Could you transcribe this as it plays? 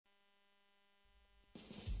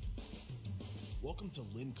Welcome to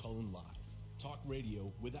Lynn Cullen Live, talk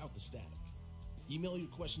radio without the static. Email your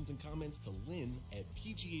questions and comments to lynn at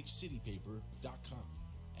pghcitypaper.com.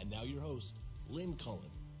 And now your host, Lynn Cullen.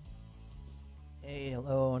 Hey,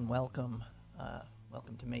 hello, and welcome.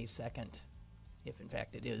 Welcome to May 2nd. If, in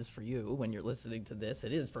fact, it is for you when you're listening to this.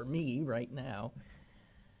 It is for me right now.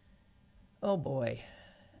 Oh, boy.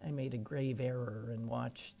 I made a grave error and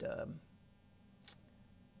watched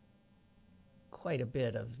quite a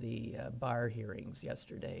bit of the Barr hearings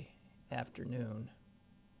yesterday afternoon.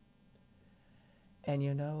 And,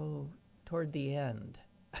 you know, toward the end,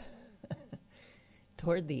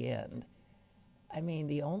 I mean,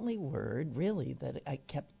 the only word, really, that I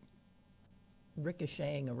kept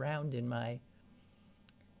ricocheting around in my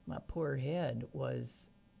poor head was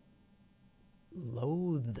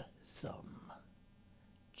loathsome.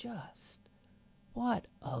 Just what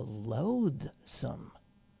a loathsome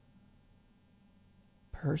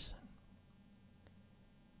person.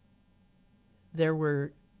 There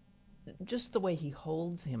were just the way he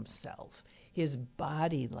holds himself, his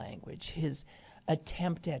body language, his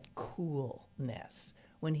attempt at coolness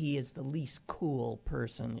when he is the least cool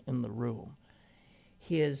person in the room,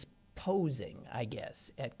 his posing, I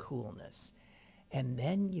guess, at coolness. And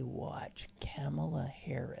then you watch Kamala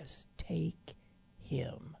Harris take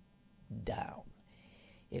him down.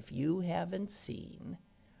 If you haven't seen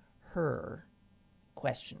her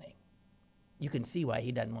questioning, you can see why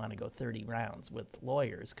he doesn't want to go 30 rounds with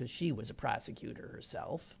lawyers, because she was a prosecutor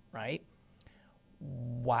herself, right?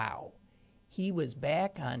 Wow. He was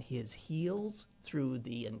back on his heels through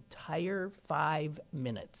the entire 5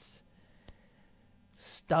 minutes,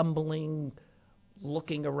 stumbling,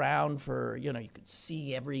 looking around for, you could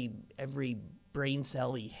see every brain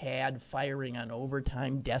cell he had firing on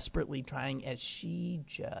overtime, desperately trying, as she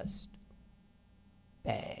just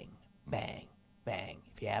bang, bang, bang.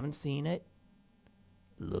 If you haven't seen it,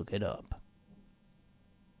 look it up.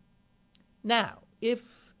 Now, if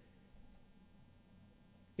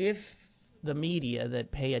the media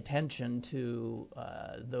that pay attention to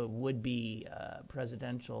the would-be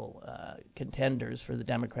presidential contenders for the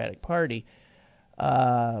Democratic Party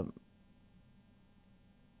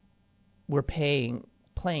were playing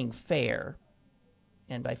fair,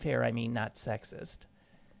 and by fair I mean not sexist,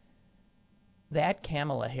 that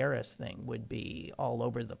Kamala Harris thing would be all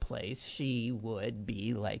over the place. She would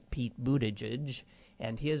be like Pete Buttigieg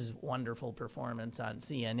and his wonderful performance on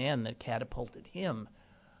CNN that catapulted him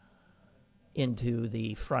into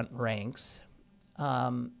the front ranks.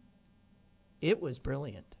 It was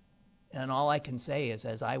brilliant. And all I can say is,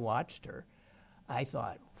 as I watched her, I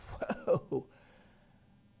thought, whoa,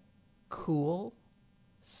 cool,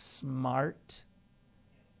 smart,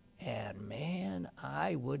 and man,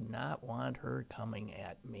 I would not want her coming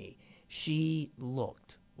at me. She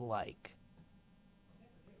looked like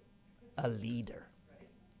a leader.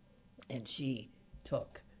 And she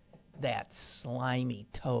took that slimy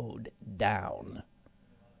toad down.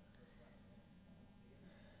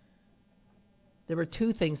 There were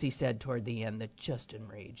two things he said toward the end that just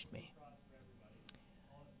enraged me.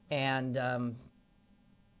 And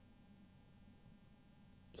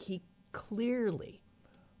he clearly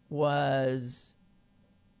was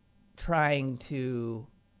trying to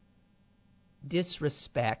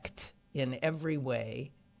disrespect in every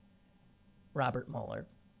way Robert Mueller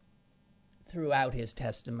throughout his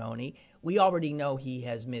testimony. We already know he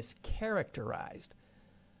has mischaracterized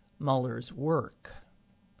Mueller's work.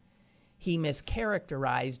 He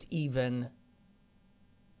mischaracterized even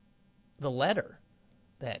the letter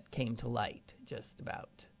that came to light just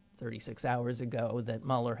about 36 hours ago that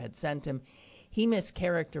Mueller had sent him. He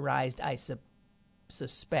mischaracterized, I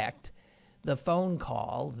suspect, the phone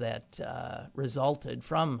call that resulted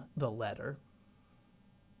from the letter.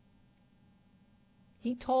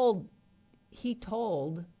 He told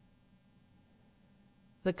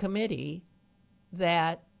the committee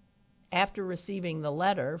that after receiving the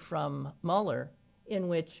letter from Mueller, in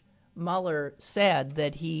which Mueller said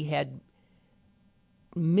that he had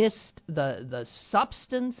missed the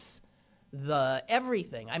substance, the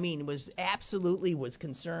everything. I mean, was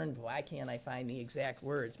concerned. Why can't I find the exact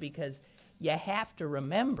words? Because you have to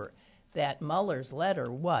remember that Mueller's letter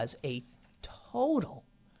was a total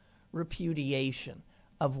repudiation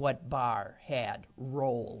of what Barr had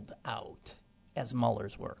rolled out as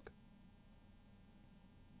Mueller's work.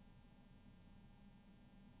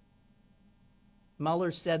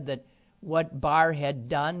 Mueller said that what Barr had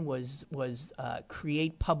done was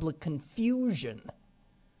create public confusion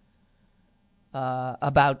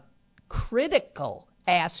about critical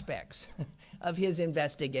aspects of his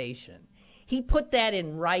investigation. He put that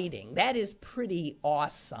in writing. That is pretty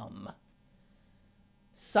awesome.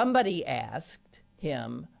 somebody asked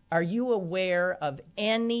him, "Are you aware of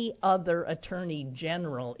any other attorney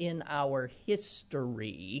general in our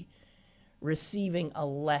history receiving a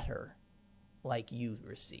letter like you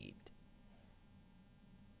received?"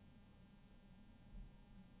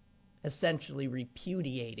 Essentially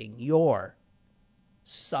repudiating your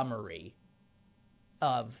summary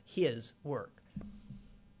of his work.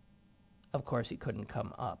 Of course, he couldn't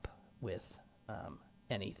come up with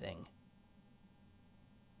anything.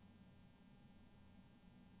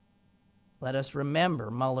 Let us remember,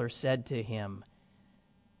 Mueller said to him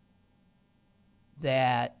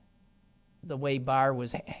that the way Barr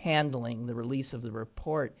was handling the release of the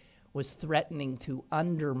report was threatening to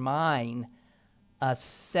undermine a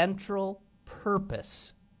central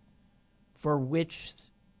purpose for which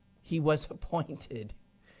he was appointed,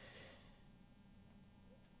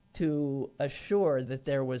 to assure that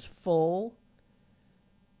there was full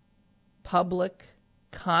public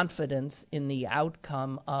confidence in the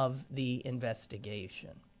outcome of the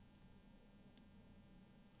investigation.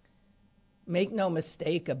 Make no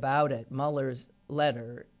mistake about it, Mueller's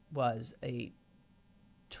letter was a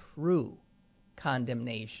true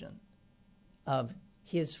condemnation of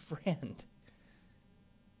his friend,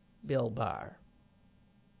 Bill Barr.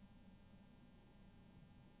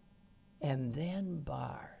 And then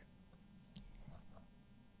Barr,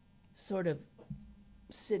 sort of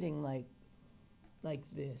sitting like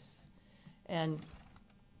this and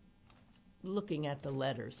looking at the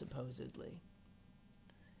letter, supposedly,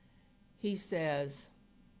 he says,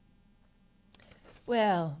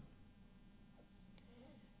 well,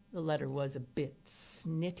 the letter was a bit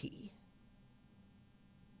snitty.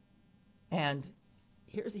 And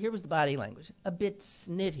here was the body language, a bit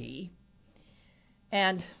snitty,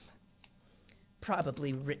 and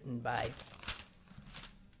probably written by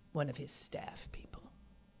one of his staff people.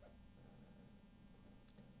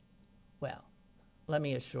 Well, let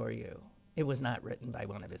me assure you, it was not written by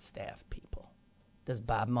one of his staff people. Does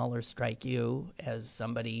Bob Mueller strike you as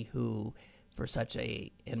somebody who, for such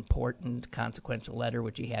a important, consequential letter,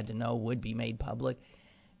 which he had to know would be made public,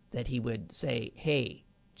 that he would say, "Hey,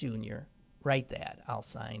 Junior, write that, I'll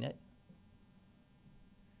sign it"?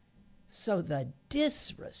 So the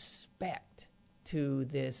disrespect to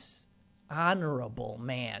this honorable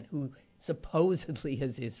man who supposedly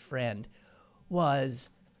is his friend was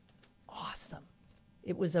awesome.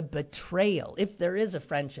 It was a betrayal. If there is a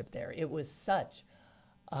friendship there, it was such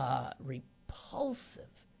a repulsive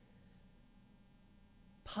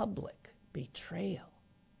public betrayal.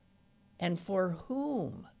 And for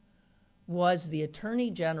whom was the Attorney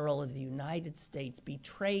General of the United States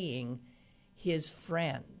betraying his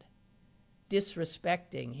friend,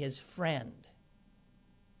 disrespecting his friend?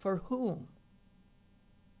 For whom?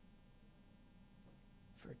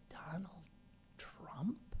 For Donald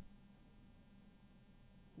Trump?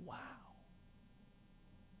 Wow.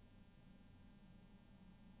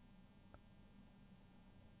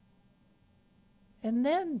 And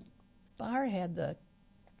then Barr had the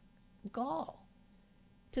gall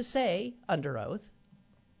to say, under oath,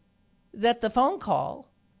 that the phone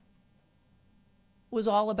call was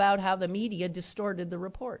all about how the media distorted the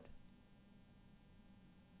report.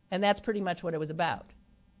 And that's pretty much what it was about.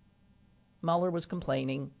 Mueller was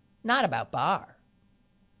complaining not about Barr,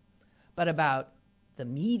 but about the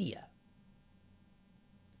media.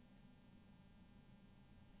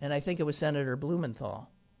 And I think it was Senator Blumenthal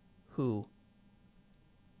who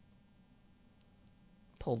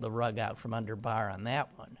pulled the rug out from under Barr on that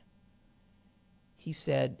one. He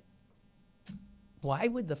said, why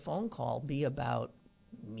would the phone call be about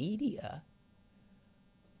media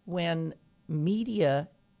when media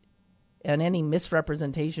and any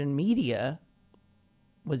misrepresentation media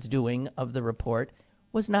was doing of the report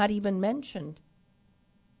was not even mentioned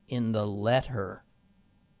in the letter?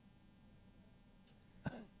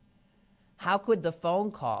 How could the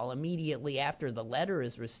phone call immediately after the letter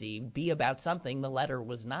is received be about something the letter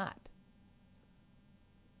was not?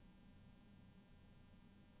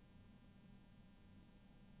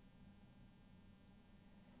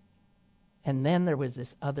 And then there was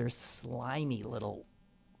this other slimy little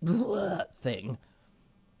thing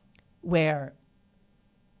where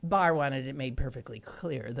Barr wanted it made perfectly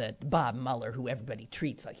clear that Bob Mueller, who everybody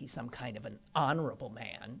treats like he's some kind of an honorable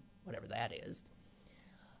man, whatever that is,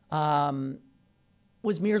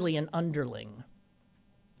 was merely an underling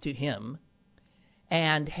to him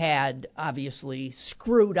and had obviously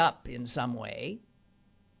screwed up in some way,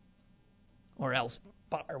 or else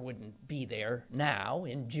Barr wouldn't be there now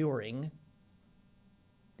enduring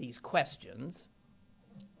these questions.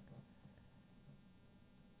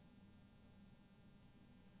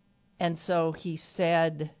 And so he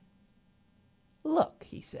said, look,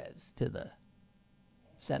 he says to the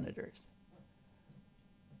senators,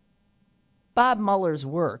 Bob Mueller's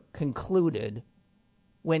work concluded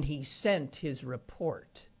when he sent his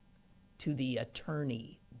report to the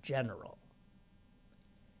Attorney General.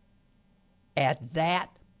 At that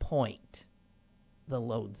point, the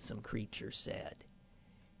loathsome creature said,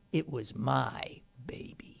 it was my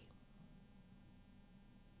baby.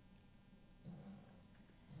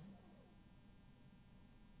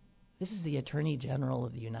 This is the Attorney General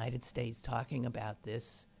of the United States talking about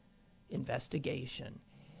this investigation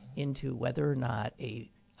into whether or not a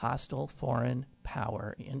hostile foreign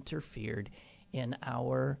power interfered in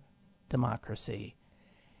our democracy.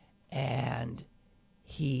 And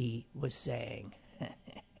he was saying,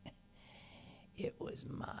 it was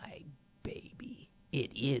my baby. It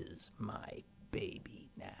is my baby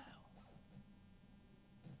now.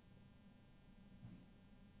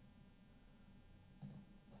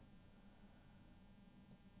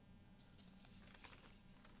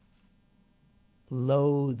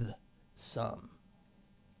 Loathsome.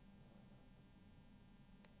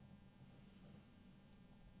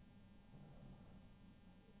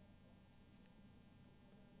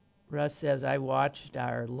 Russ says, I watched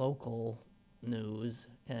our local news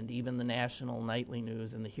and even the national nightly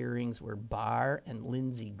news, and the hearings were Barr and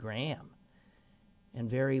Lindsey Graham, and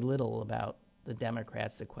very little about the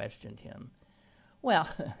Democrats that questioned him. Well,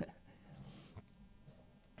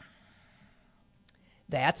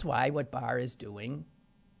 that's why what Barr is doing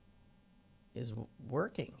is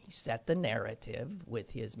working. He set the narrative with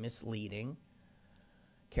his misleading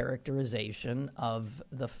characterization of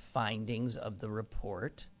the findings of the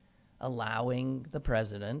report, allowing the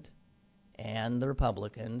president and the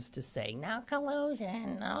Republicans to say, no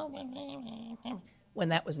collusion, no, when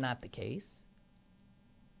that was not the case.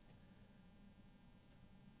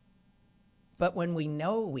 But when we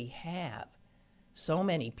know we have so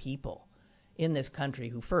many people in this country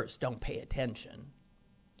who, first, don't pay attention,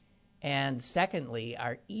 and secondly,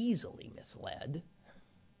 are easily misled,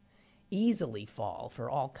 easily fall for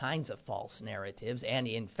all kinds of false narratives, and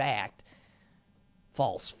in fact,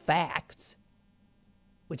 false facts,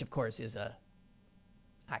 which of course is a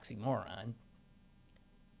oxymoron,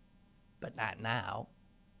 but not now.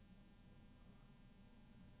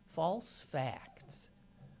 False facts.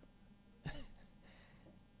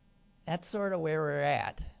 That's sort of where we're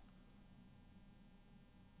at.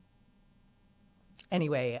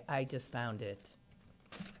 Anyway, I just found it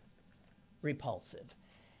repulsive.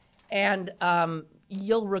 And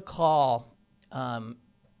you'll recall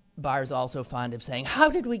Barr's also fond of saying, how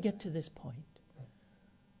did we get to this point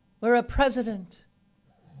where a president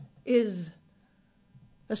is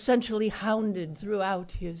essentially hounded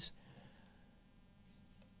throughout his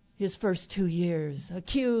first 2 years,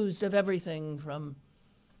 accused of everything from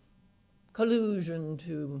collusion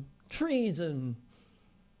to treason,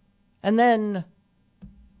 and then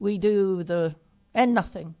we do and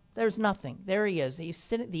nothing. There's nothing. There he is.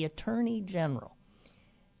 He's the Attorney General,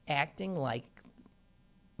 acting like,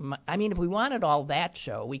 I mean, if we wanted all that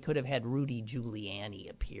show, we could have had Rudy Giuliani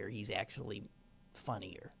appear. He's actually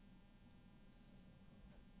funnier.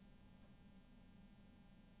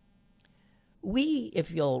 We, if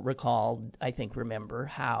you'll recall, I think remember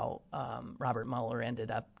how Robert Mueller ended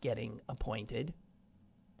up getting appointed,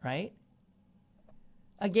 right?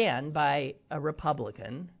 Again, by a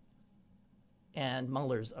Republican, and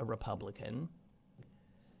Mueller's a Republican,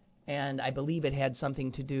 and I believe it had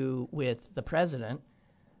something to do with the president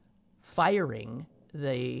firing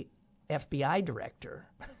the FBI director,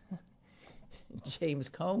 James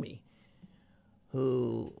Comey,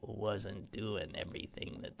 who wasn't doing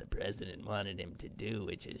everything that the president wanted him to do,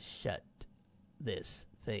 which is shut this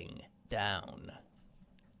thing down.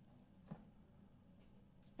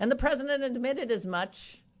 And the president admitted as much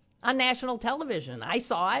on national television. I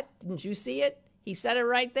saw it. Didn't you see it? He said it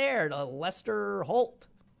right there to Lester Holt.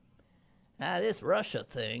 This Russia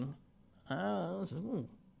thing, that's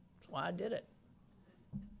why I did it.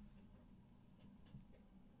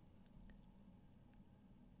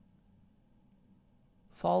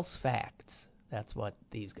 False facts. That's what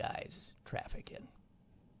these guys traffic in.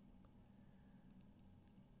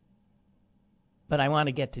 But I want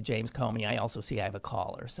to get to James Comey. I also see I have a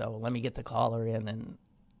caller, so let me get the caller in, and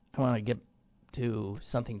I want to get to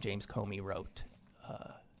something James Comey wrote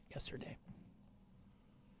yesterday.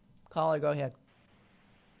 Caller, go ahead.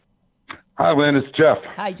 Hi, Lynn. It's Jeff.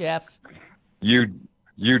 Hi, Jeff. You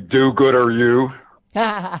do good, or you?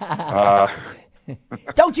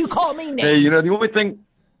 Don't you call me names. Hey, the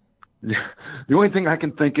only thing I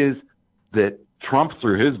can think is that Trump,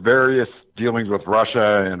 through his various dealings with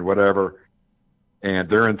Russia and whatever, and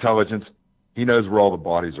their intelligence, he knows where all the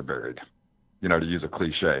bodies are buried, to use a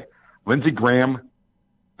cliche. Lindsey Graham,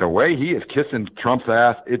 the way he is kissing Trump's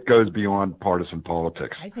ass, it goes beyond partisan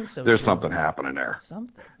politics. I think so. There's something happening there.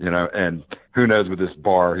 Something. And who knows with this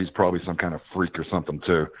Barr, he's probably some kind of freak or something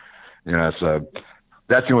too. So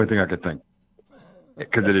that's the only thing I could think.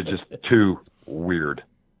 Because it is just too weird.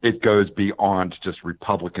 It goes beyond just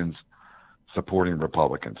Republicans supporting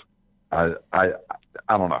Republicans. I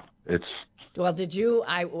don't know. It's well. Did you?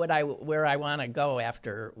 Where I want to go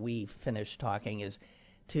after we finish talking is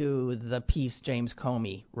to the piece James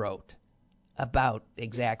Comey wrote about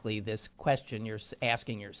exactly this question you're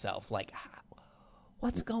asking yourself, like,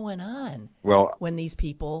 what's going on? Well, when these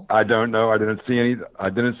people, I don't know. I didn't see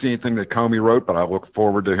anything that Comey wrote, but I look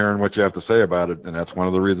forward to hearing what you have to say about it, and that's one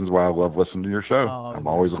of the reasons why I love listening to your show. I'm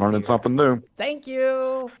always learning something new. Thank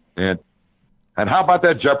you. And how about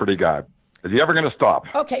that Jeopardy guy? Is he ever going to stop?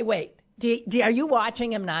 Okay, wait. Are you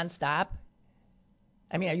watching him nonstop?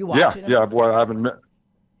 I mean, are you watching him? Yeah. Well, I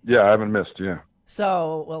haven't missed. Yeah.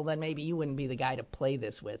 So, well, then maybe you wouldn't be the guy to play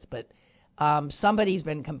this with, but somebody's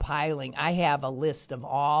been compiling. I have a list of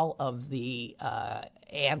all of the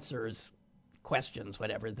answers, questions,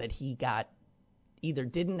 whatever, that he got either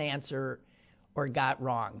didn't answer or got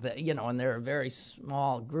wrong. And they're a very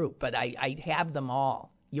small group, but I have them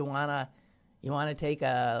all. You wanna take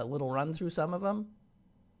a little run through some of them?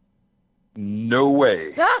 No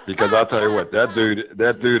way, because I'll tell you what, that dude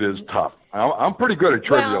is tough. I'm pretty good at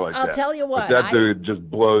trivia like that. I'll tell you what, but that dude just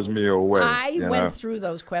blows me away. I went through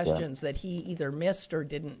those questions that he either missed or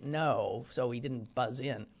didn't know, so he didn't buzz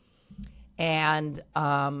in. And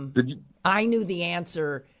I knew the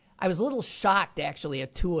answer. I was a little shocked, actually,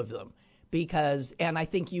 at two of them, and I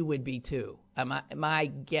think you would be too. My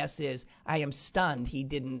guess is I am stunned he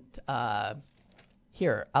didn't.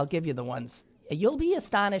 Here, I'll give you the ones. You'll be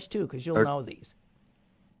astonished, too, because you'll know these.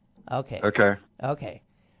 Okay. Okay. Okay.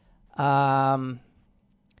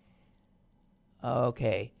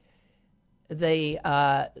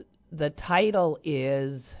 The title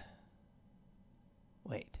is...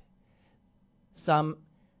 Wait. The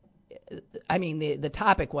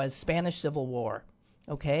topic was Spanish Civil War.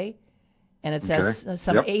 Okay? And it says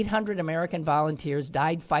some 800 American volunteers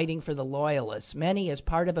died fighting for the Loyalists, many as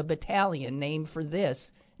part of a battalion named for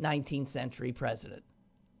this 19th century president.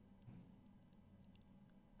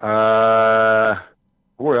 Boy, I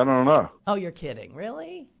don't know. Oh, you're kidding.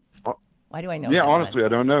 Really? Why do I know? Yeah, honestly, I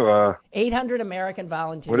don't know. 800 American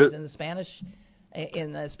volunteers in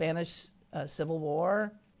the Spanish Civil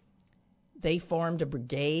War. They formed a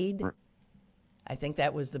brigade. I think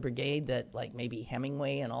that was the brigade that, like, maybe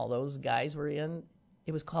Hemingway and all those guys were in.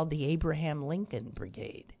 It was called the Abraham Lincoln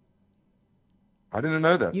Brigade. I didn't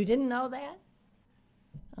know that. You didn't know that?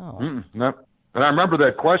 Oh. No. And I remember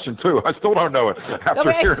that question, too. I still don't know it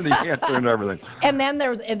after hearing the answer and everything. And then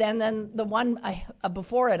the one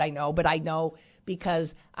before it I know, but I know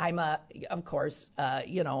because I'm of course,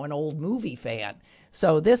 an old movie fan.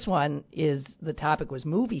 So this one the topic was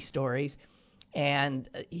movie stories. And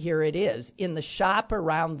here it is. In The Shop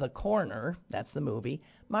Around the Corner, that's the movie,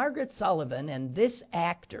 Margaret Sullivan and this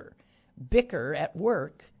actor bicker at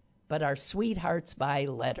work, but are sweethearts by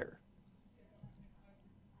letter.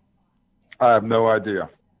 I have no idea.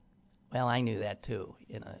 Well, I knew that, too,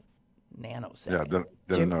 in a nanosecond. Yeah,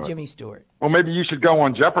 didn't know Jimmy Stewart. Well, maybe you should go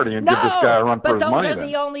on Jeopardy and give this guy a run for his money. No, but those are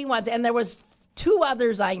the only ones. And there was two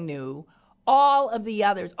others I knew. All of the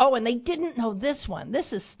others. Oh, and they didn't know this one.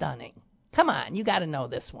 This is stunning. Come on, you got to know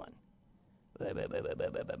this one.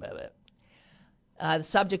 The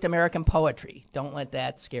subject, American poetry. Don't let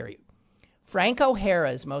that scare you. Frank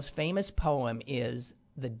O'Hara's most famous poem is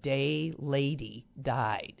The Day Lady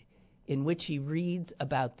Died, in which he reads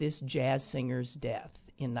about this jazz singer's death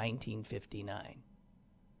in 1959.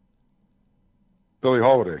 Billie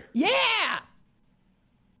Holiday. Yeah!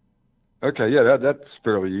 Okay, yeah, that's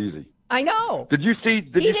fairly easy. I know. Did you see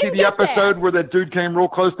the episode where that dude came real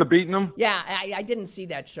close to beating him? Yeah, I didn't see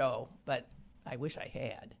that show, but I wish I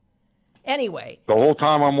had. Anyway. The whole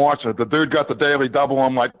time I'm watching it, the dude got the daily double.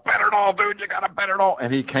 I'm like, bet it all, dude. You got to bet it all.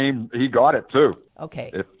 And he got it, too.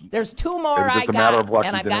 Okay. There's two more I got,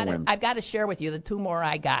 and I've got to share with you the two more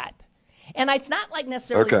I got. And it's not like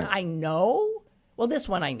necessarily I know. Well, this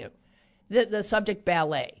one I knew. The subject,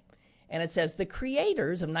 ballet. And it says, the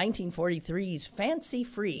creators of 1943's Fancy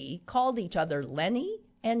Free called each other Lenny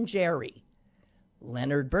and Jerry,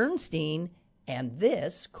 Leonard Bernstein, and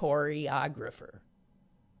this choreographer.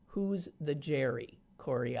 Who's the Jerry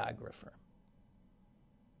choreographer?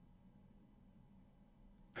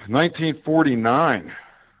 1949.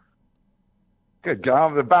 Good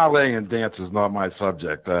God, the ballet and dance is not my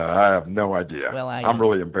subject. I have no idea. Well, I'm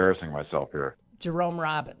really embarrassing myself here. Jerome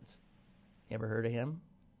Robbins. You ever heard of him?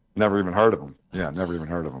 Never even heard of him. Yeah, never even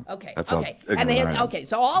heard of him. Okay, That's okay. And okay,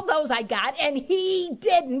 so all those I got, and he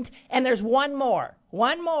didn't, and there's one more.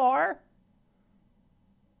 One more.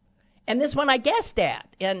 And this one I guessed at,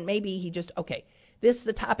 and maybe he just, okay.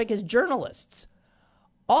 The topic is journalists.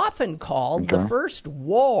 Often called the first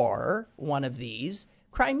war, one of these,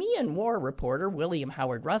 Crimean War reporter William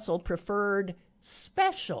Howard Russell preferred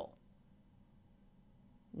special,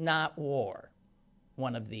 not war,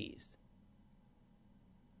 one of these.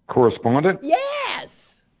 Correspondent? Yes.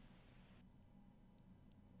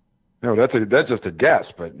 No, that's just a guess,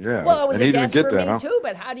 but yeah. Well, it was and a guess for me too,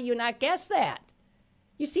 but how do you not guess that?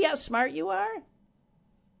 You see how smart you are?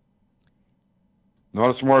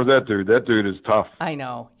 Not as smart as that dude. That dude is tough. I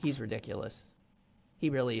know. He's ridiculous. He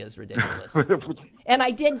really is ridiculous. And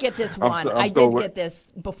I did get this one. I did get this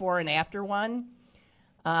before and after one.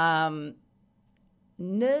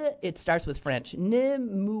 It starts with French. Ne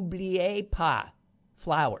m'oubliez pas.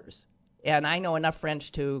 Flowers. And I know enough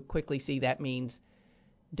French to quickly see that means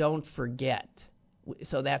don't forget.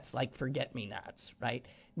 So that's like forget-me-nots, right?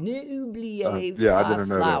 Ne oubliez pas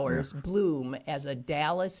flowers bloom as a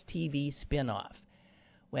Dallas TV spinoff.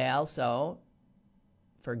 Well, so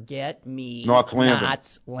forget me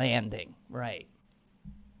nots landing. Right.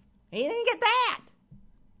 You didn't get that.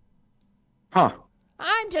 Huh.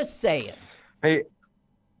 I'm just saying. Hey.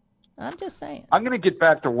 I'm just saying. I'm going to get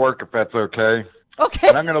back to work if that's okay. Okay.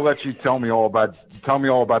 And I'm going to let you tell me all about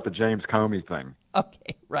the James Comey thing.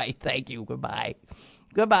 Okay, right. Thank you. Goodbye.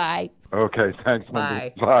 Goodbye. Okay, thanks.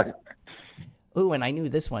 Bye. Bye. Ooh, and I knew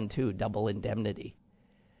this one too, double indemnity.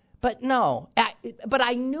 But no, but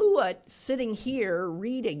I knew it sitting here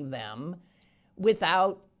reading them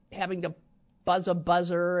without having to buzz a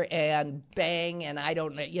buzzer and bang, and I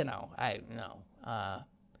don't,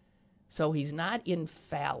 so he's not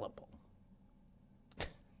infallible,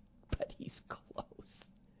 but he's close.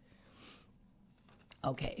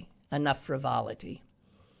 Okay, enough frivolity.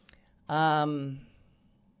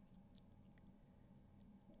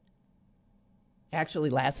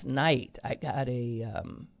 Actually, last night I got a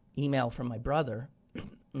email from my brother,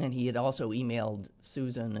 and he had also emailed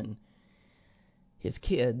Susan and his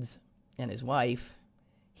kids and his wife.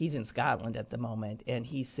 He's in Scotland at the moment, and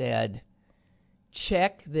he said,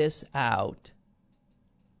 check this out,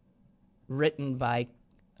 written by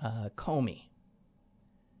Comey.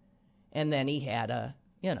 And then he had a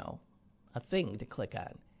thing to click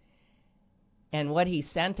on. And what he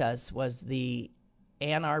sent us was the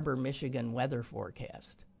Ann Arbor, Michigan weather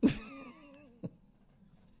forecast.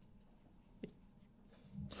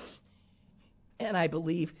 And I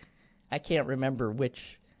believe, I can't remember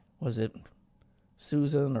which, was it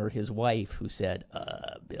Susan or his wife who said,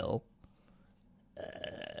 Bill,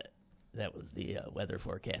 that was the weather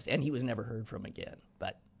forecast. And he was never heard from again.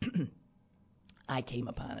 But I came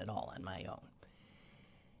upon it all on my own.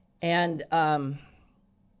 And I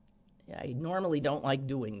normally don't like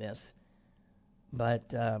doing this.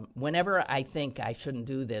 But whenever I think I shouldn't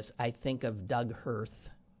do this, I think of Doug Hirth,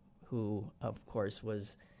 who, of course,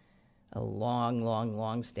 was a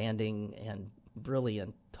long-standing and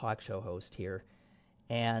brilliant talk show host here.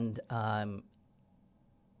 And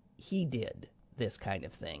he did this kind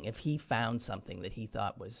of thing. If he found something that he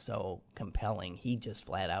thought was so compelling, he just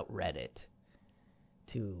flat out read it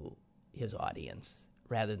to his audience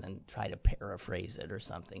rather than try to paraphrase it or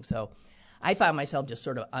something. So I found myself just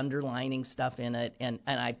sort of underlining stuff in it, and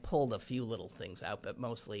I pulled a few little things out, but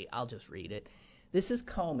mostly I'll just read it. This is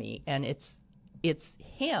Comey, and it's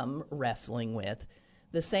him wrestling with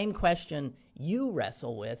the same question you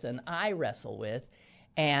wrestle with and I wrestle with,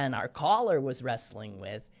 and our caller was wrestling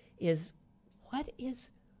with, is what is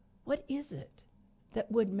it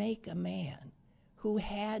that would make a man who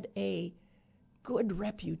had a good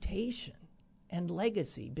reputation and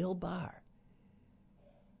legacy, Bill Barr,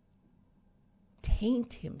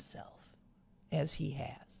 taint himself as he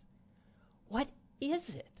has? What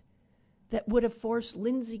is it that would have forced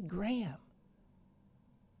Lindsey Graham,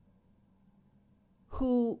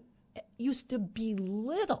 who used to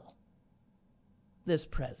belittle this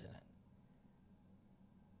president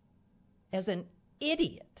as an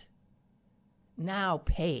idiot, now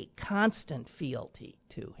pay constant fealty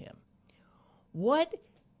to him? What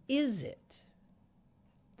is it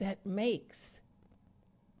that makes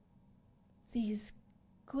these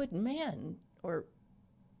good men or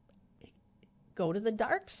go to the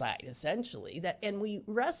dark side, essentially, and we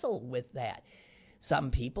wrestle with that?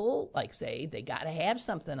 Some people, say they got to have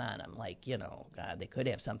something on them. God, they could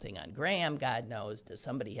have something on Graham. God knows. Does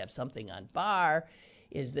somebody have something on Barr?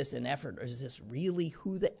 Is this an effort, or is this really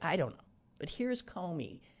who they... I don't know. But here's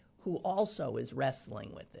Comey, who also is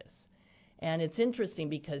wrestling with this. And it's interesting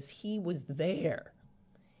because he was there.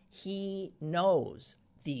 He knows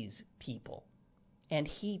these people. And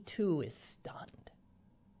he, too, is stunned.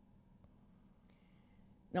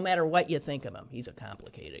 No matter what you think of him, he's a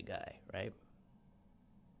complicated guy, right?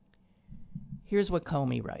 Here's what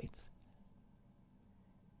Comey writes.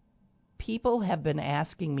 People have been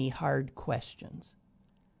asking me hard questions.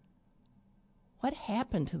 What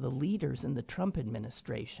happened to the leaders in the Trump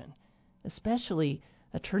administration, especially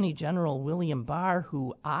Attorney General William Barr,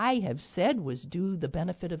 who I have said was due the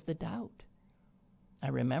benefit of the doubt? I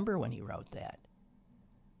remember when he wrote that.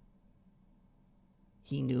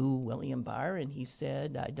 He knew William Barr, and he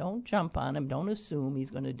said, don't jump on him, don't assume he's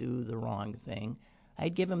going to do the wrong thing.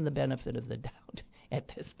 I'd give him the benefit of the doubt at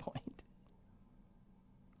this point.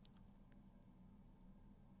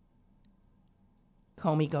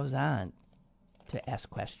 Comey goes on to ask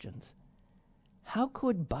questions. How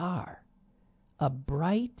could Barr, a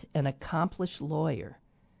bright and accomplished lawyer,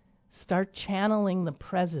 start channeling the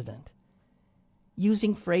president,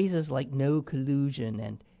 using phrases like no collusion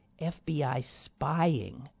and FBI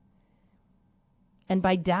spying, and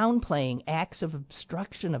by downplaying acts of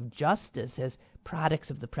obstruction of justice as products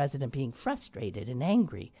of the president being frustrated and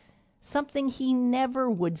angry, something he never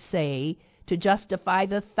would say to justify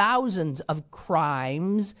the thousands of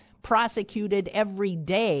crimes prosecuted every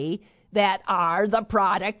day that are the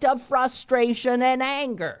product of frustration and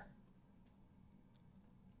anger.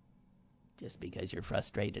 Just because you're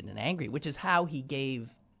frustrated and angry, which is how he gave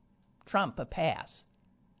Trump a pass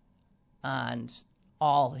on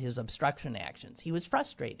all his obstruction actions. He was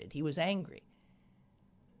frustrated. He was angry.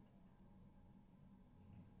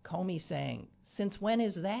 Comey saying, since when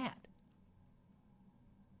is that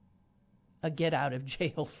a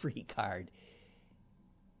get-out-of-jail-free card?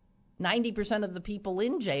 90% of the people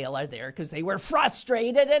in jail are there because they were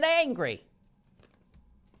frustrated and angry.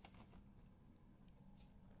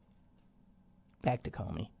 Back to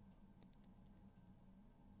Comey.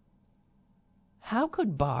 How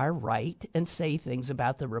could Barr write and say things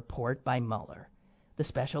about the report by Mueller, the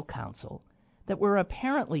special counsel, that were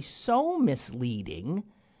apparently so misleading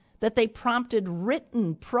that they prompted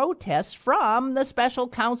written protests from the special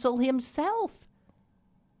counsel himself?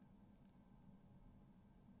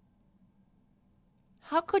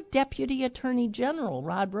 How could Deputy Attorney General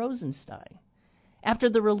Rod Rosenstein, after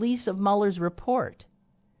the release of Mueller's report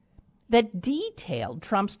that detailed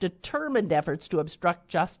Trump's determined efforts to obstruct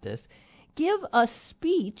justice, give a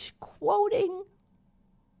speech quoting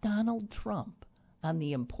Donald Trump on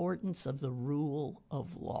the importance of the rule of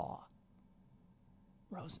law?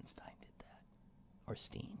 Rosenstein did that, or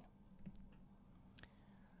Steen.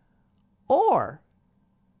 Or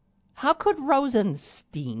how could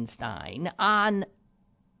Rosenstein, on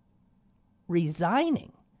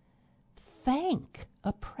resigning, thank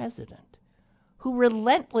a president who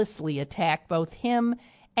relentlessly attacked both him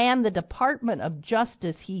and the Department of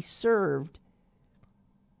Justice he served?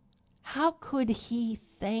 How could he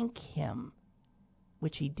thank him,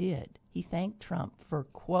 which he did? He thanked Trump for,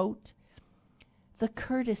 quote, the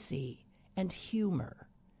courtesy and humor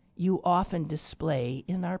you often display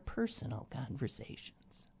in our personal conversations.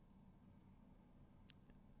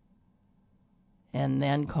 And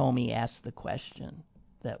then Comey asked the question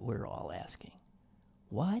that we're all asking.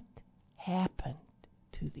 What happened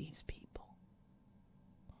to these people?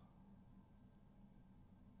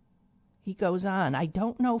 He goes on, I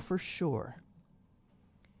don't know for sure.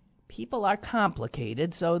 People are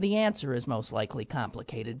complicated, so the answer is most likely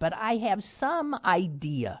complicated. But I have some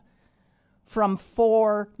idea from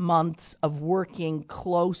 4 months of working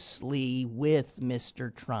closely with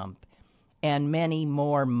Mr. Trump and many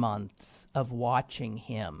more months of watching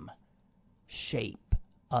him shape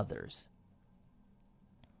others.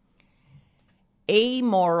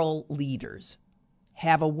 Amoral leaders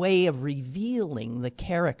have a way of revealing the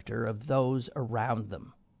character of those around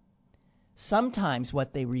them. Sometimes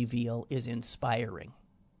what they reveal is inspiring.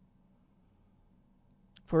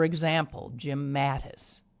 For example, Jim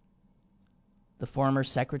Mattis, the former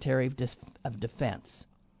Secretary of Defense,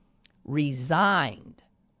 resigned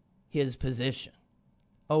his position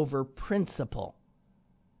over principle,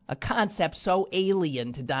 a concept so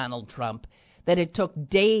alien to Donald Trump that it took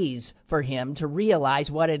days for him to realize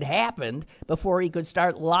what had happened before he could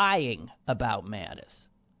start lying about Mattis.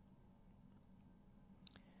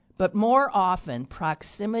 But more often,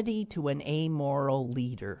 proximity to an amoral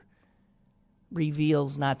leader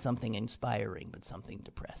reveals not something inspiring, but something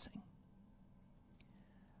depressing.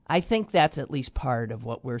 I think that's at least part of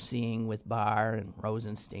what we're seeing with Barr and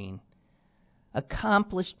Rosenstein.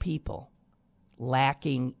 Accomplished people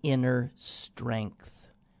lacking inner strength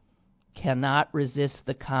cannot resist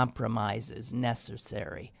the compromises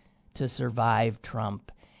necessary to survive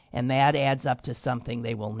Trump, and that adds up to something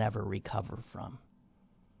they will never recover from.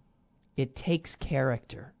 It takes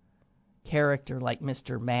character like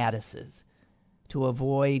Mr. Mattis's, to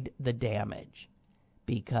avoid the damage,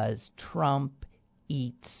 because Trump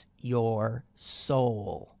eats your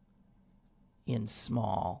soul in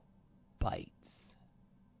small bites.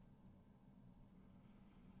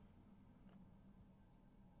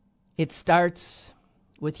 It starts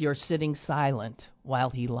with your sitting silent while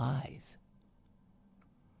he lies,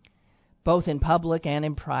 both in public and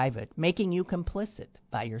in private, making you complicit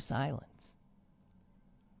by your silence.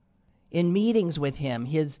 In meetings with him,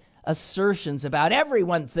 his assertions about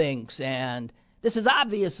everyone thinks and this is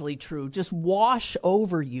obviously true just wash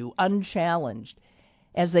over you unchallenged,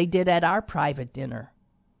 as they did at our private dinner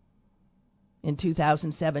in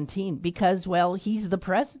 2017, because, well, he's the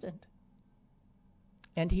president.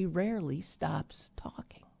 And he rarely stops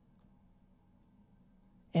talking.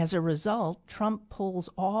 As a result, Trump pulls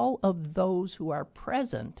all of those who are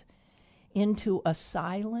present into a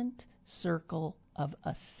silent circle of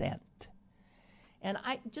assent. And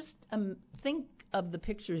I just think of the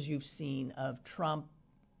pictures you've seen of Trump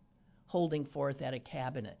holding forth at a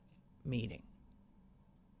cabinet meeting.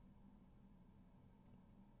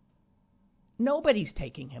 Nobody's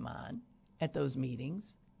taking him on at those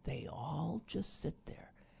meetings. They all just sit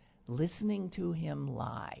there, listening to him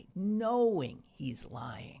lie, knowing he's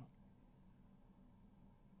lying.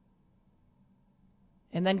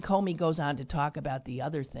 And then Comey goes on to talk about the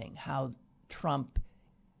other thing, how Trump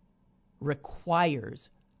requires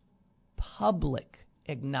public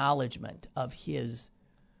acknowledgement of his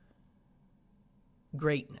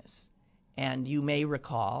greatness. And you may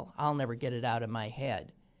recall, I'll never get it out of my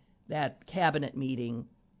head, that cabinet meeting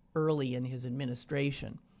early in his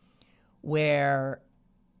administration where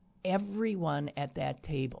everyone at that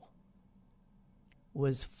table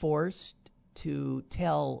was forced to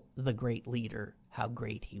tell the great leader how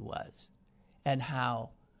great he was and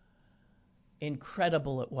how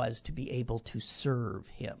incredible it was to be able to serve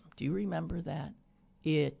him. Do you remember that?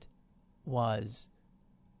 It was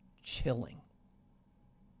chilling.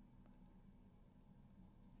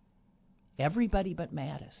 Everybody but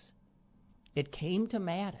Mattis. It came to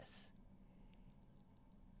Mattis,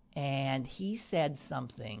 and he said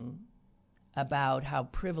something about how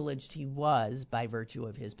privileged he was by virtue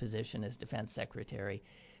of his position as defense secretary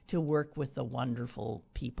to work with the wonderful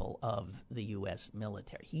people of the U.S.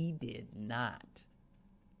 military. He did not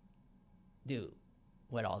do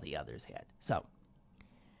what all the others had.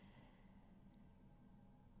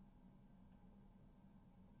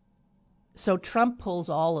 So Trump pulls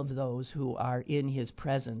all of those who are in his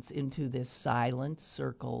presence into this silent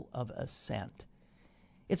circle of assent.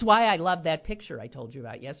 It's why I love that picture I told you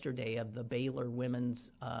about yesterday of the Baylor women's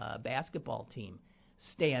basketball team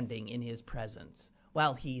standing in his presence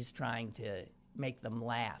while he's trying to make them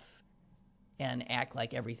laugh and act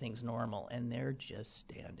like everything's normal, and they're just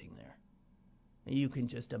standing there. You can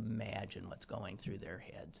just imagine what's going through their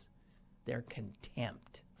heads. Their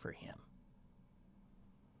contempt for him.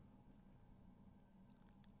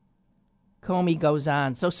 Comey goes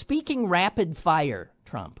on, so speaking rapid fire,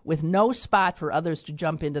 Trump, with no spot for others to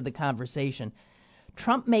jump into the conversation,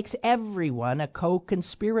 Trump makes everyone a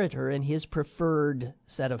co-conspirator in his preferred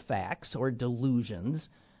set of facts or delusions.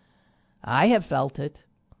 I have felt it.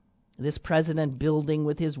 This president building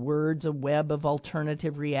with his words a web of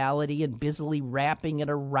alternative reality and busily wrapping it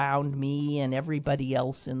around me and everybody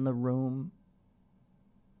else in the room.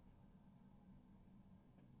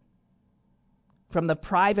 From the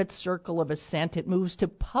private circle of assent, it moves to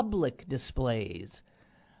public displays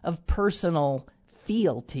of personal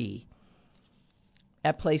fealty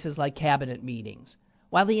at places like cabinet meetings.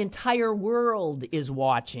 While the entire world is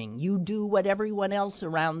watching, you do what everyone else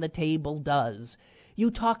around the table does.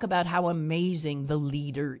 You talk about how amazing the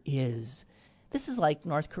leader is. This is like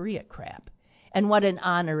North Korea crap. And what an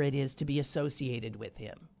honor it is to be associated with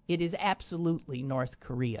him. It is absolutely North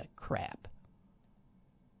Korea crap.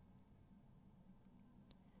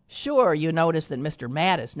 Sure, you notice that Mr.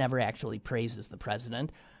 Mattis never actually praises the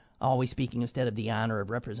president, always speaking instead of the honor of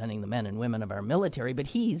representing the men and women of our military, but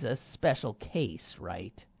he's a special case,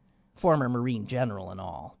 right? Former Marine general and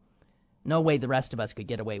all. No way the rest of us could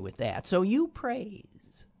get away with that. So you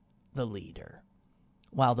praise the leader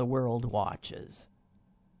while the world watches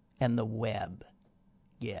and the web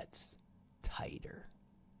gets tighter.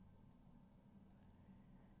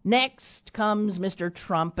 Next comes Mr.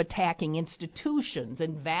 Trump attacking institutions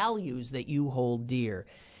and values that you hold dear,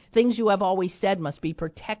 things you have always said must be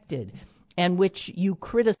protected, and which you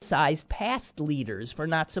criticized past leaders for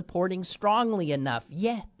not supporting strongly enough.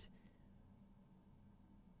 Yet,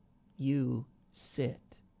 you sit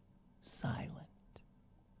silent.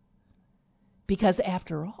 Because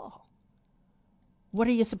after all, what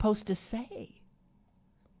are you supposed to say?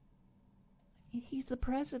 He's the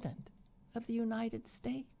President of the United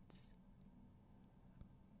States.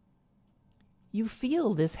 You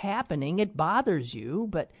feel this happening, it bothers you,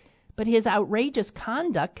 but his outrageous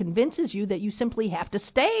conduct convinces you that you simply have to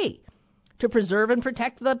stay to preserve and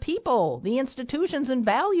protect the people, the institutions and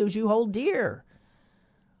values you hold dear.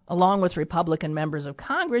 Along with Republican members of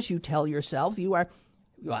Congress, you tell yourself you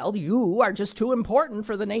are just too important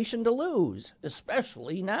for the nation to lose,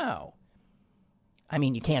 especially now. I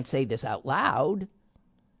mean, you can't say this out loud,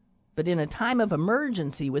 but in a time of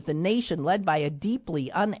emergency with the nation led by a deeply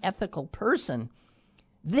unethical person,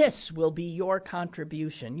 this will be your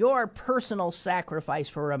contribution, your personal sacrifice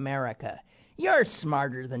for America. You're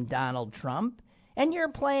smarter than Donald Trump, and you're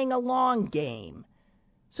playing a long game,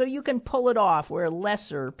 so you can pull it off where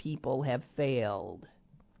lesser people have failed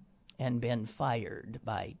and been fired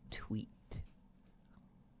by tweet.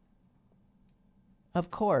 Of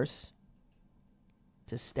course,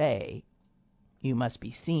 to stay, you must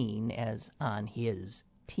be seen as on his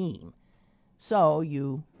team. So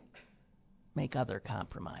you make other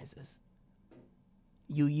compromises.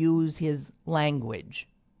 You use his language,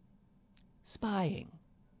 spying,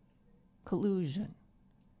 collusion.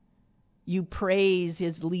 You praise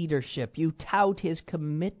his leadership. You tout his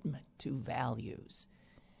commitment to values.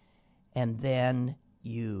 And then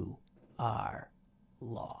you are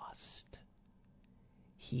lost.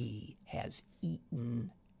 He has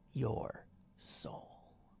eaten your soul.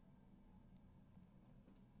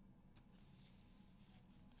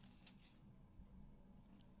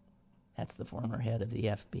 That's the former head of the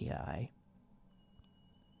FBI,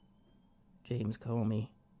 James Comey.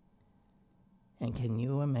 And can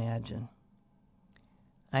you imagine?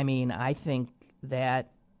 I mean, I think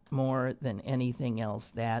that more than anything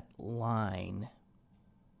else, that line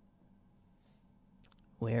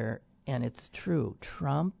where, and it's true,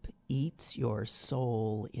 Trump eats your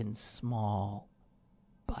soul in small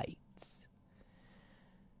bites.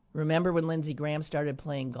 Remember when Lindsey Graham started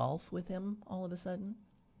playing golf with him all of a sudden?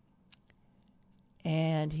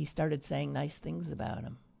 And he started saying nice things about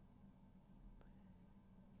him.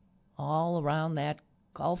 All around that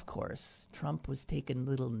golf course, Trump was taking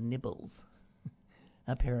little nibbles,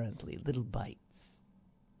 apparently, little bites.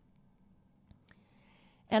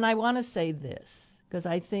 And I want to say this, because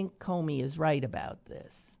I think Comey is right about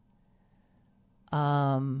this.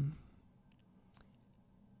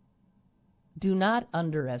 Do not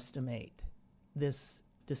underestimate this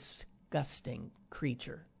disgusting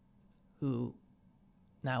creature who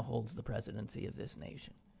now holds the presidency of this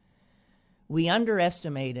nation. We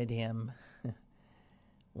underestimated him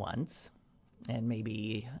once, and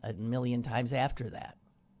maybe a million times after that.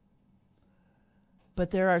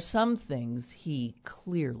 But there are some things he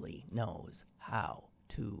clearly knows how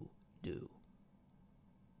to do,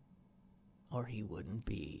 or he wouldn't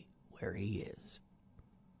be where he is,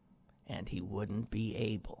 and he wouldn't be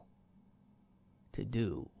able to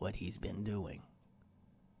do what he's been doing.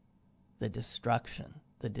 The destruction,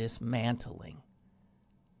 the dismantling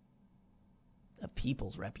of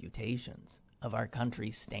people's reputations, of our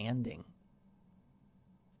country's standing,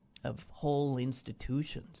 of whole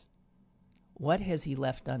institutions. What has he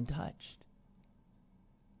left untouched?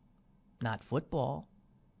 Not football.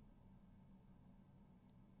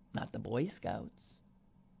 Not the Boy Scouts.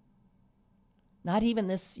 Not even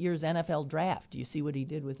this year's NFL draft. Do you see what he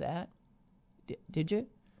did with that? Did you?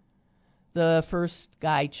 The first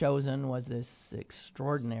guy chosen was this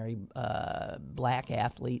extraordinary black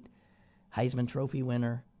athlete, Heisman Trophy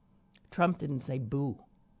winner. Trump didn't say boo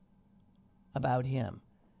about him.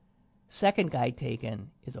 Second guy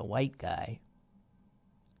taken is a white guy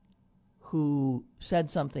who said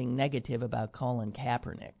something negative about Colin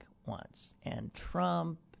Kaepernick once. And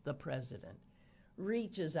Trump, the president,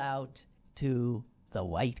 reaches out to the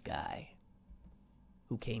white guy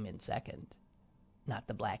who came in second, not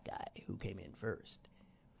the black guy who came in first,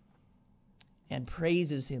 and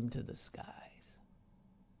praises him to the skies.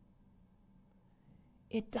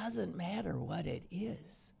 It doesn't matter what it is.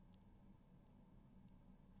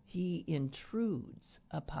 He intrudes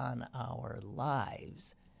upon our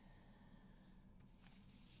lives.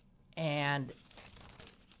 And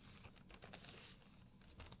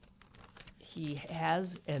he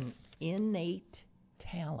has an innate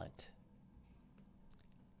talent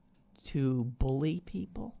to bully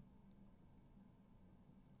people,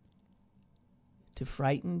 to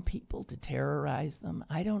frighten people, to terrorize them.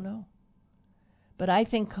 I don't know. But I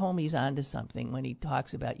think Comey's onto something when he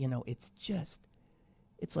talks about,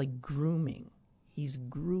 it's like grooming. He's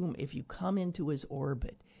groomed. If you come into his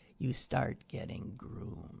orbit, you start getting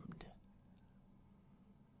groomed.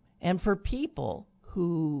 And for people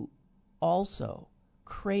who also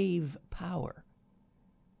crave power,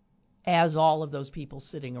 as all of those people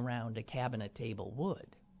sitting around a cabinet table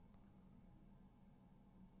would,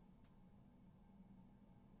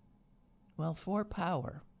 well, for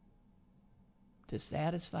power, to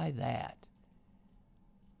satisfy that.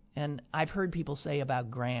 And I've heard people say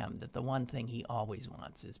about Graham that the one thing he always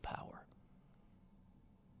wants is power.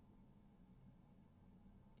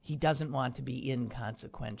 He doesn't want to be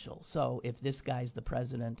inconsequential. So if this guy's the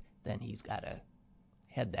president, then he's got to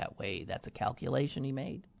head that way. That's a calculation he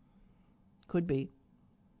made. Could be.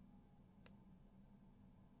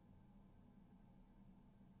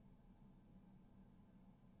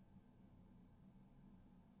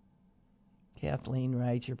 Kathleen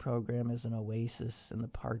writes, your program is an oasis in the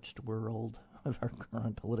parched world of our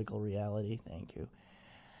current political reality. Thank you.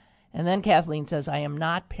 And then Kathleen says, I am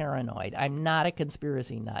not paranoid. I'm not a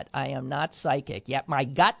conspiracy nut. I am not psychic. Yet my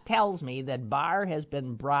gut tells me that Barr has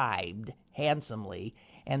been bribed handsomely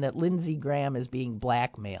and that Lindsey Graham is being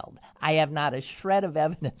blackmailed. I have not a shred of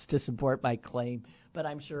evidence to support my claim, but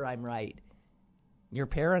I'm sure I'm right. You're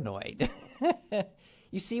paranoid.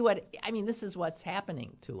 You see this is what's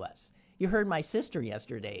happening to us. You heard my sister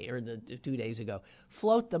yesterday, or 2 days ago,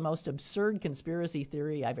 float the most absurd conspiracy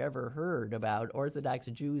theory I've ever heard about Orthodox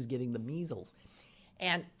Jews getting the measles.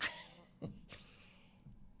 And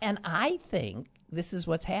I think this is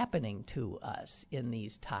what's happening to us in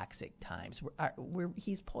these toxic times.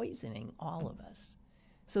 He's poisoning all of us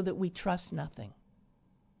so that we trust nothing.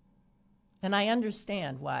 And I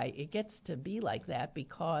understand why it gets to be like that,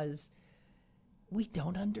 because we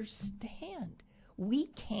don't understand. We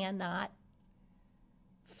cannot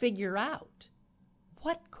figure out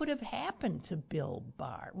what could have happened to Bill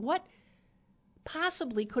Barr. What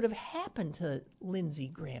possibly could have happened to Lindsey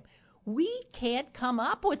Graham. We can't come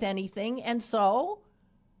up with anything, and so,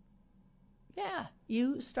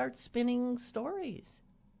 you start spinning stories.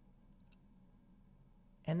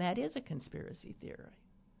 And that is a conspiracy theory.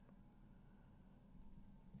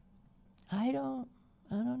 I don't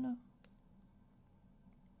know.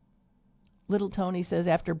 Little Tony says,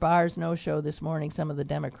 after Barr's no-show this morning, some of the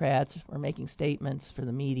Democrats were making statements for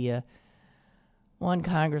the media. One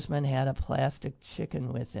congressman had a plastic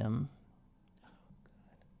chicken with him.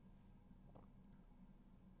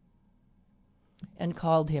 And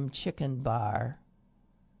called him Chicken Barr.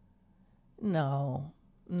 No.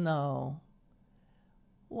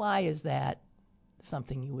 Why is that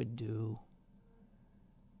something you would do?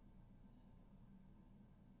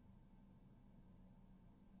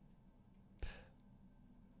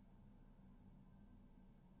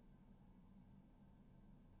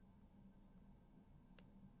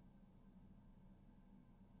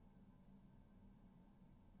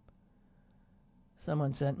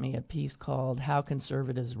 Someone sent me a piece called How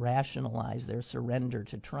Conservatives Rationalize Their Surrender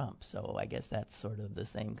to Trump. So I guess that's sort of the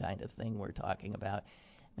same kind of thing we're talking about.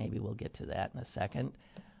 Maybe we'll get to that in a second.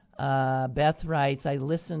 Beth writes, I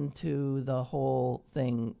listened to the whole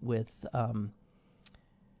thing with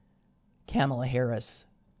Kamala Harris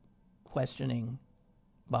questioning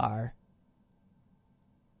Barr.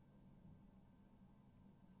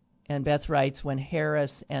 And Beth writes, when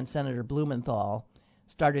Harris and Senator Blumenthal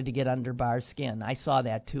started to get under Barr's skin, I saw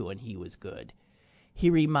that too, and he was good. He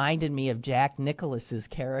reminded me of Jack Nicklaus's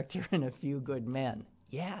character in A Few Good Men.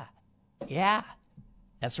 Yeah,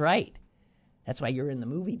 that's right. That's why you're in the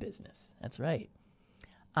movie business. That's right.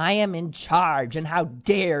 I am in charge, and how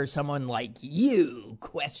dare someone like you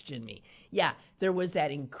question me? Yeah, there was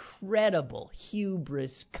that incredible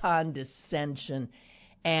hubris, condescension,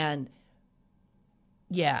 and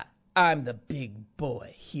I'm the big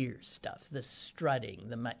boy here stuff, the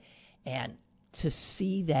strutting, and to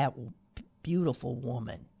see that beautiful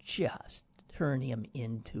woman just turn him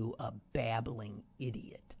into a babbling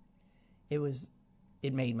idiot.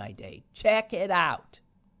 It made my day. Check it out.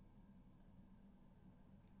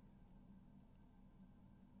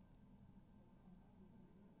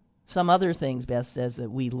 Some other things, Beth says, that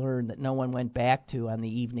we learned that no one went back to on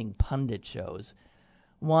the evening pundit shows.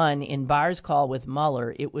 One, in Barr's call with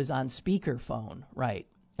Mueller, it was on speakerphone, right?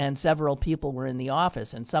 And several people were in the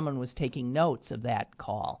office, and someone was taking notes of that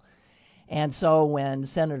call. And so when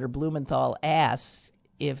Senator Blumenthal asked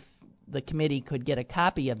if the committee could get a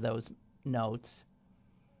copy of those notes.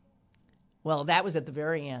 Well, that was at the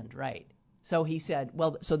very end, right? So he said,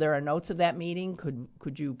 well, so there are notes of that meeting.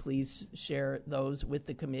 Could you please share those with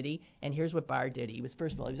the committee? And here's what Barr did. He was,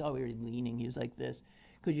 first of all, he was already leaning. He was like this.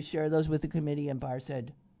 Could you share those with the committee? And Barr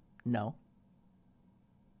said, no.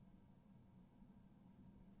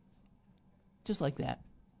 Just like that.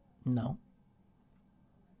 No.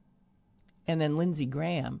 And then Lindsey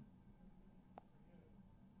Graham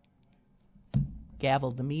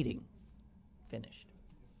gavelled the meeting. Finished.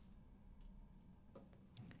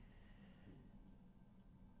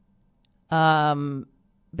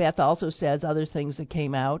 Beth also says other things that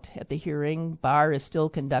came out at the hearing. Barr is still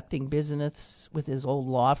conducting business with his old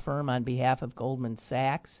law firm on behalf of Goldman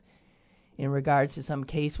Sachs in regards to some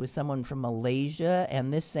case with someone from Malaysia,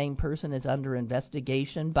 and this same person is under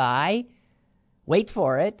investigation by, wait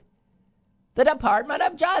for it, the Department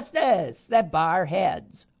of Justice that Barr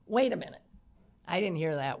heads. Wait a minute. I didn't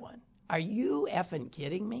hear that one. Are you effing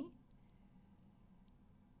kidding me?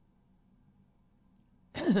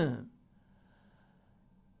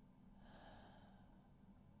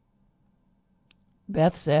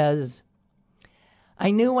 Beth says,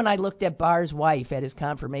 I knew when I looked at Barr's wife at his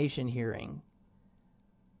confirmation hearing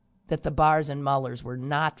that the Barrs and Muellers were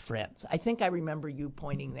not friends. I think I remember you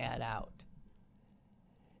pointing that out.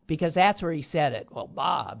 Because that's where he said it. Well,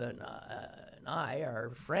 Bob and I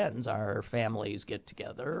are friends. Our families get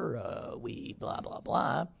together. We blah, blah,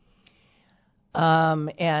 blah.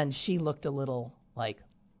 And she looked a little like,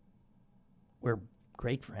 we're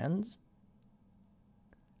great friends.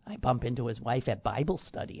 I bump into his wife at Bible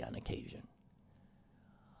study on occasion.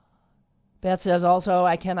 Beth says also,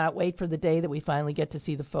 I cannot wait for the day that we finally get to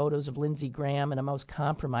see the photos of Lindsey Graham in a most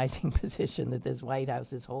compromising position that this White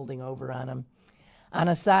House is holding over on him. On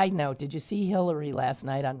a side note, did you see Hillary last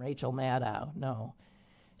night on Rachel Maddow? No.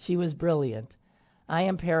 She was brilliant. I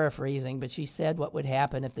am paraphrasing, but she said what would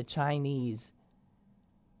happen if the Chinese,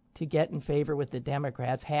 to get in favor with the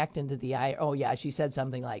Democrats, hacked into the she said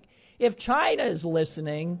something like, if China is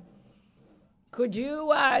listening, could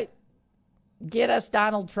you get us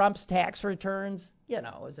Donald Trump's tax returns? You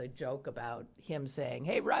know, as a joke about him saying,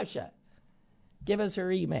 hey, Russia, give us her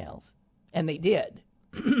emails. And they did.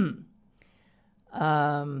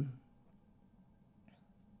 Wow.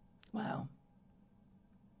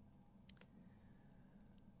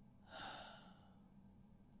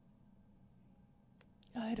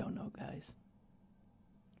 I don't know, guys.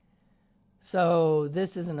 So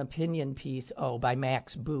this is an opinion piece, by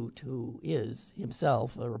Max Boot, who is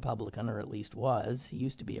himself a Republican, or at least was. He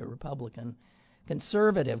used to be a Republican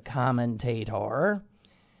conservative commentator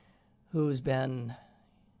who's been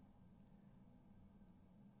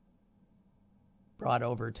brought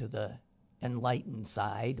over to the enlightened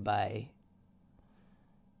side by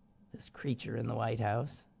this creature in the White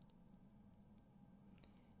House.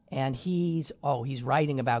 And he's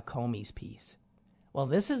writing about Comey's piece. Well,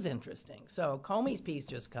 this is interesting. So Comey's piece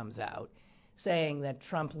just comes out saying that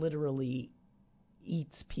Trump literally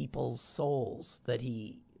eats people's souls that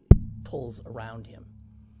he pulls around him.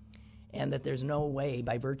 And that there's no way,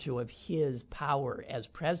 by virtue of his power as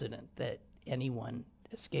president, that anyone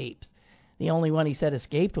escapes. The only one he said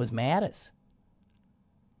escaped was Mattis.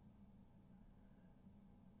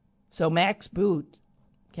 So Max Boot,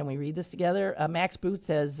 can we read this together? Max Boot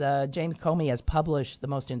says, James Comey has published the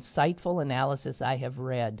most insightful analysis I have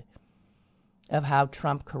read of how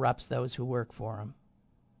Trump corrupts those who work for him.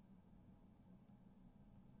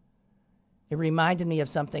 It reminded me of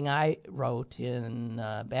something I wrote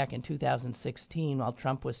back in 2016 while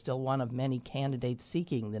Trump was still one of many candidates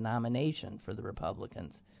seeking the nomination for the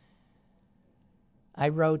Republicans. I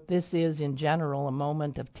wrote, this is, in general, a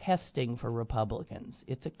moment of testing for Republicans.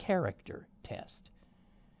 It's a character test.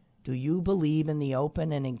 Do you believe in the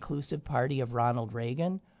open and inclusive party of Ronald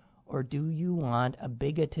Reagan, or do you want a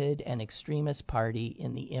bigoted and extremist party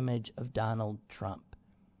in the image of Donald Trump?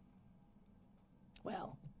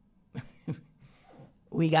 Well,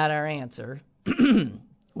 we got our answer.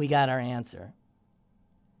 We got our answer.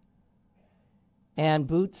 And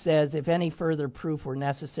Booth says, if any further proof were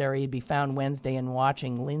necessary, it'd be found Wednesday in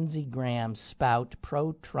watching Lindsey Graham spout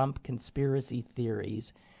pro-Trump conspiracy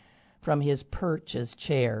theories from his perch as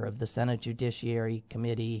chair of the Senate Judiciary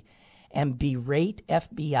Committee and berate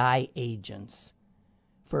FBI agents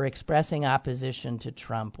for expressing opposition to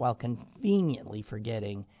Trump while conveniently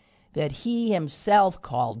forgetting that he himself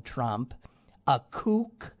called Trump a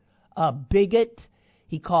kook, a bigot.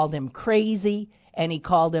 He called him crazy, and he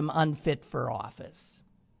called him unfit for office.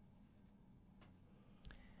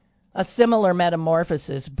 A similar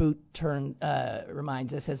metamorphosis, Boot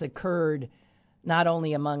reminds us, has occurred not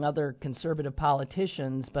only among other conservative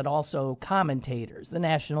politicians, but also commentators, the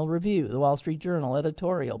National Review, the Wall Street Journal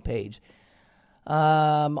editorial page,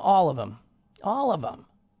 all of them.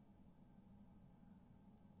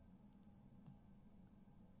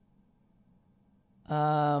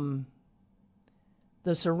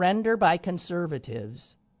 The surrender by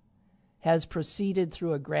conservatives has proceeded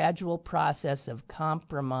through a gradual process of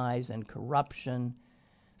compromise and corruption,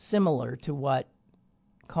 similar to what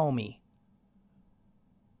Comey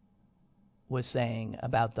was saying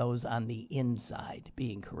about those on the inside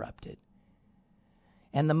being corrupted.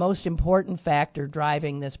 And the most important factor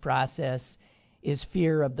driving this process is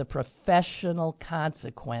fear of the professional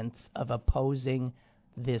consequence of opposing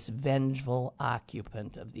this vengeful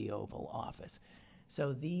occupant of the Oval Office.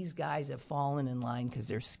 So these guys have fallen in line because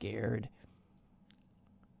they're scared.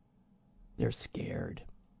 They're scared.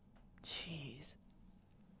 Jeez.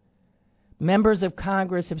 Members of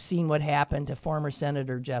Congress have seen what happened to former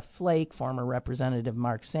Senator Jeff Flake, former Representative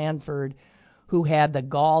Mark Sanford, who had the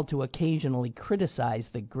gall to occasionally criticize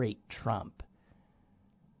the great Trump.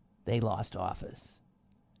 They lost office.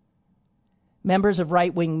 Members of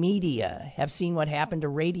right-wing media have seen what happened to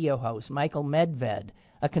radio host Michael Medved,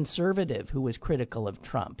 a conservative who was critical of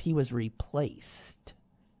Trump. He was replaced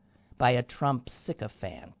by a Trump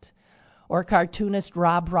sycophant. Or cartoonist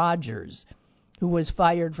Rob Rogers, who was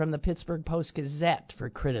fired from the Pittsburgh Post-Gazette for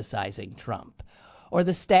criticizing Trump. Or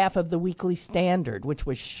the staff of the Weekly Standard, which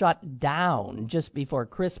was shut down just before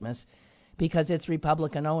Christmas because its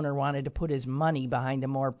Republican owner wanted to put his money behind a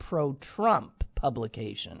more pro-Trump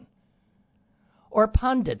publication. Or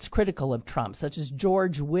pundits critical of Trump, such as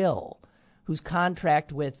George Will, whose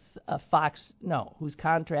contracts were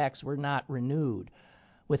not renewed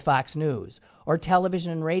with Fox News, or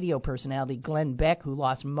television and radio personality Glenn Beck, who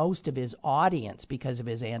lost most of his audience because of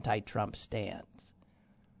his anti-Trump stance.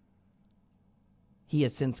 He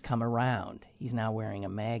has since come around. He's now wearing a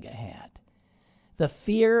MAGA hat. The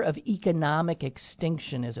fear of economic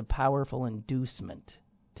extinction is a powerful inducement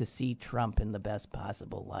to see Trump in the best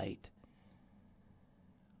possible light.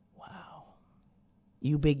 Wow.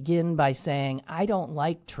 You begin by saying, I don't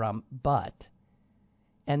like Trump, but,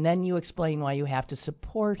 and then you explain why you have to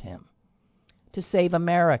support him to save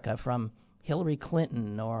America from Hillary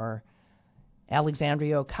Clinton or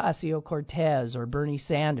Alexandria Ocasio-Cortez or Bernie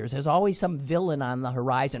Sanders. There's always some villain on the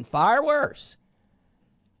horizon, far worse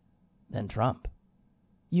than Trump.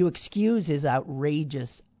 You excuse his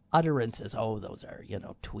outrageous utterances. Oh, those are,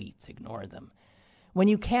 tweets. Ignore them. When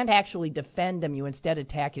you can't actually defend him, you instead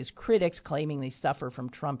attack his critics, claiming they suffer from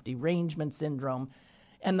Trump derangement syndrome.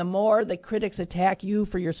 And the more the critics attack you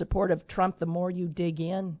for your support of Trump, the more you dig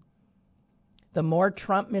in. The more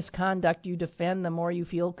Trump misconduct you defend, the more you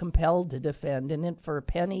feel compelled to defend. And for a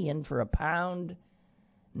penny and for a pound,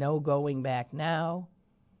 no going back now.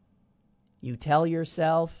 You tell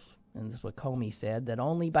yourself, and this is what Comey said, that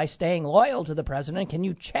only by staying loyal to the president can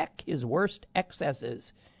you check his worst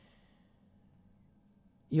excesses.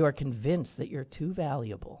 You are convinced that you're too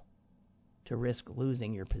valuable to risk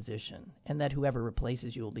losing your position, and that whoever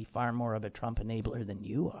replaces you will be far more of a Trump enabler than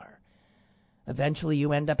you are. Eventually,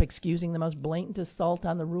 you end up excusing the most blatant assault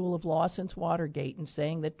on the rule of law since Watergate and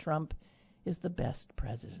saying that Trump is the best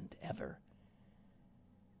president ever.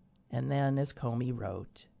 And then, as Comey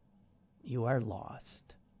wrote, you are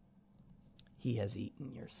lost. He has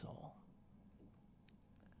eaten your soul.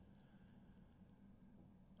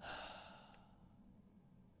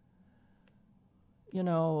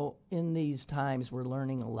 In these times, we're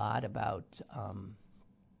learning a lot about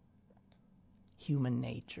human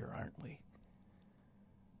nature, aren't we?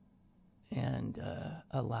 And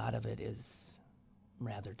a lot of it is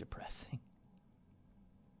rather depressing.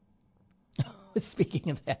 Speaking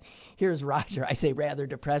of that, here's Roger. I say rather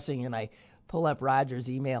depressing, and I pull up Roger's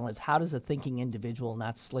email, and it's, how does a thinking individual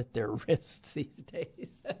not slit their wrists these days?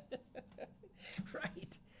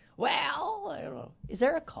 Right. Well, I don't know. Is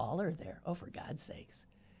there a caller there? Oh, for God's sakes.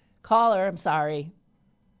 Caller, I'm sorry.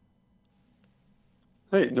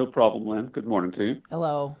 Hey, no problem, Lynn. Good morning to you.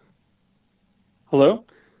 Hello. Hello.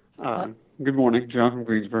 Good morning, John from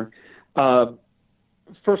Greensburg.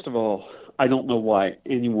 First of all, I don't know why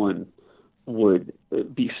anyone would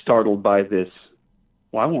be startled by this,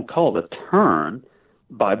 well, I won't call it a turn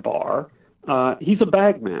by Barr. He's a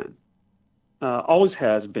bag man. Always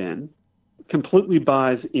has been. Completely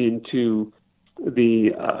buys into the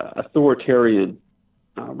authoritarian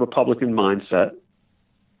Republican mindset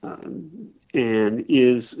and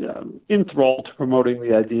is enthralled to promoting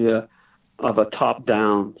the idea of a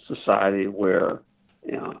top-down society where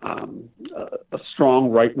a strong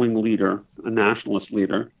right-wing leader, a nationalist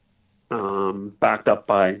leader, backed up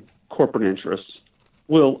by corporate interests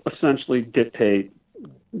will essentially dictate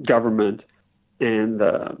government, and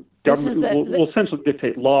government will essentially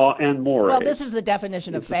dictate law and mores. Well, this is the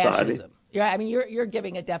definition of society. Fascism. Yeah, I mean, you're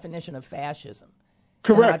giving a definition of fascism.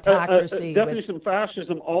 Correct. Autocracy. Definition of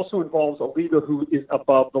fascism also involves a leader who is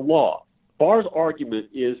above the law. Barr's argument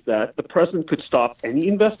is that the president could stop any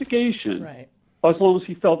investigation as long as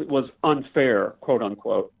he felt it was unfair, quote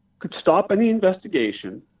unquote, could stop any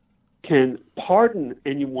investigation, can pardon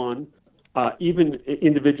anyone, even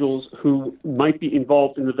individuals who might be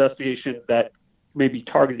involved in the investigation that may be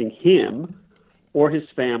targeting him or his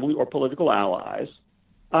family or political allies.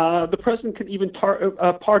 The president could even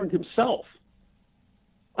pardon himself.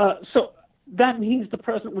 So that means the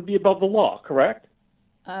president would be above the law, correct?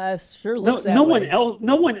 Sure looks that no way.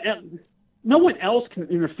 No one else can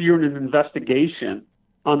interfere in an investigation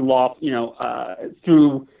on law,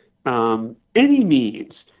 through any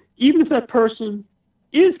means, even if that person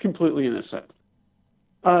is completely innocent.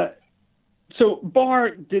 So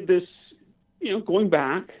Barr did this, going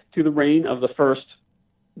back to the reign of the first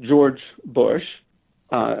George Bush.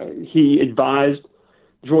 He advised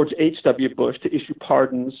George H.W. Bush to issue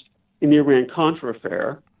pardons in the Iran-Contra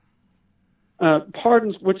affair,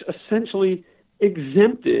 pardons which essentially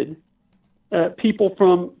exempted people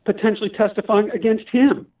from potentially testifying against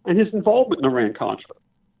him and his involvement in Iran-Contra.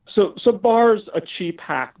 So Barr's a cheap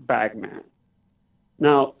hack bagman.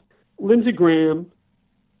 Now, Lindsey Graham,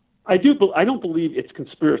 I don't believe it's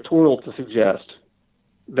conspiratorial to suggest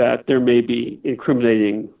that there may be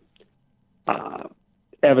incriminating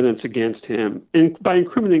evidence against him. And by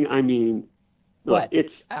incriminating, I mean,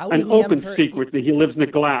 it's an open secret that he lives in a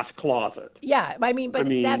glass closet. Yeah,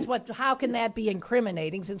 how can that be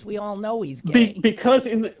incriminating since we all know he's gay? Because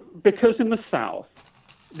in the South,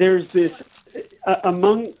 there's this,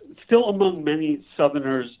 among many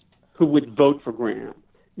Southerners who would vote for Graham,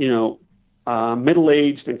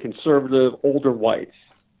 middle-aged and conservative older whites,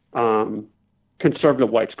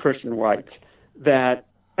 Christian whites, that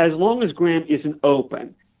as long as Graham isn't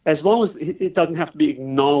open, as long as it doesn't have to be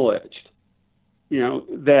acknowledged,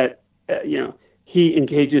 that he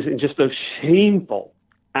engages in just those shameful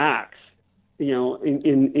acts,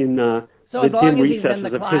 in so as long as he's in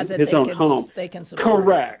the closet, his own home. They can support.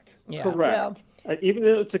 Correct. Yeah. Correct. Well, even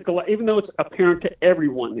though it's apparent to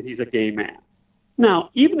everyone that he's a gay man. Now,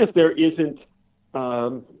 even if there isn't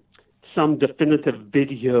some definitive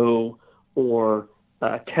video or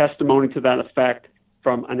testimony to that effect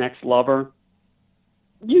from an ex-lover,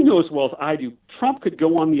 you know as well as I do, Trump could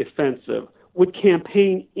go on the offensive, would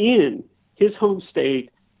campaign in his home state,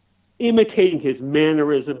 imitating his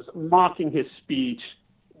mannerisms, mocking his speech,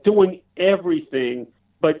 doing everything,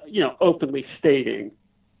 but openly stating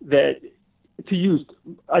that, to use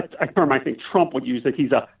a term I think Trump would use, that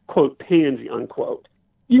he's a, quote, pansy, unquote.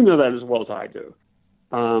 You know that as well as I do.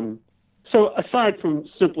 So aside from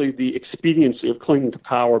simply the expediency of clinging to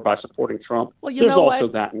power by supporting Trump, well, there's also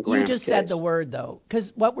that in Graham's You just case. said the word, though,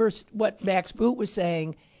 because what Max Boot was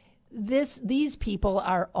saying, these people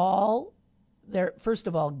are all, they're first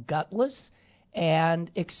of all gutless, and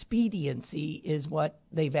expediency is what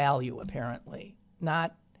they value, apparently.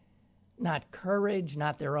 Not courage,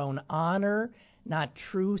 not their own honor, not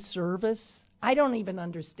true service. I don't even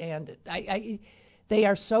understand it. They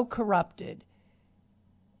are so corrupted.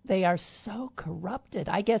 They are so corrupted.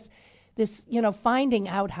 I guess this, finding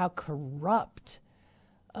out how corrupt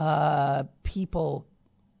people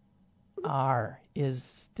are is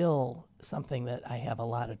still something that I have a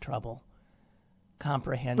lot of trouble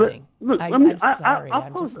comprehending. But, look, I'm sorry,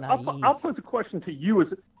 I'm just naive. I'll pose a question to you.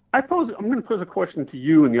 I'm going to pose a question to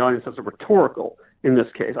you in the audience as a rhetorical in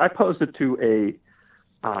this case. I posed it to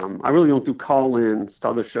I really don't do call-ins to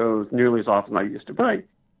other shows nearly as often as I used to, but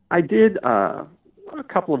I did a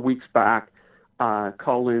couple of weeks back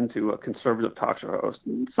call in to a conservative talk show host,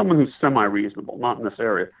 someone who's semi-reasonable, not in this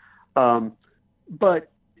area.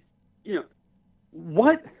 But,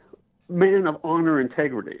 what man of honor,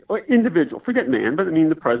 integrity, or individual, forget man, but I mean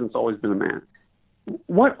the president's always been a man.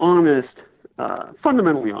 What honest,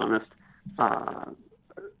 fundamentally honest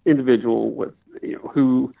individual with,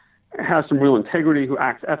 who has some real integrity, who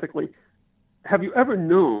acts ethically, have you ever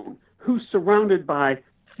known who's surrounded by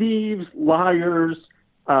thieves, liars,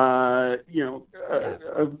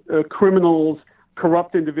 criminals,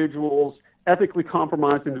 corrupt individuals, ethically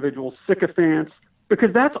compromised individuals, sycophants?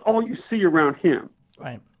 Because that's all you see around him.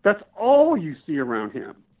 Right. That's all you see around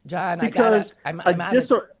him. John, I'm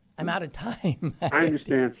out of time. I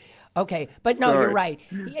understand. Okay, but no, Sorry. You're right.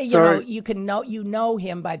 Sorry. You know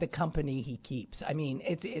him by the company he keeps. I mean,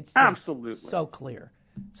 it's absolutely so clear,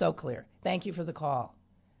 so clear. Thank you for the call.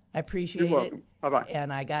 I appreciate You're welcome. it. Bye-bye.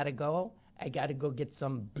 And I got to go. I got to go get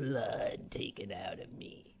some blood taken out of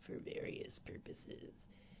me for various purposes.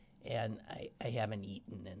 And I haven't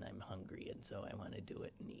eaten, and I'm hungry, and so I want to do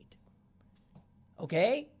it and eat.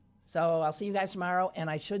 Okay? So I'll see you guys tomorrow. And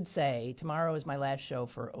I should say, tomorrow is my last show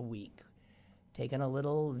for a week. Taking a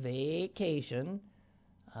little vacation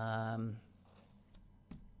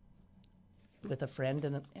with a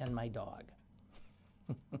friend and my dog.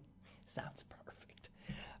 Sounds perfect.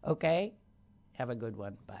 Okay? Have a good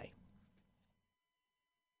one. Bye.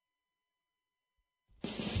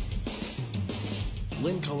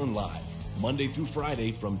 Lynn Cullen Live, Monday through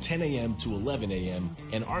Friday from 10 a.m. to 11 a.m.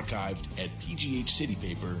 and archived at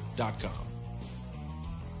pghcitypaper.com.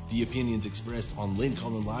 The opinions expressed on Lynn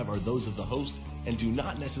Cullen Live are those of the host and do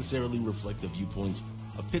not necessarily reflect the viewpoints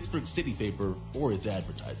of Pittsburgh City Paper or its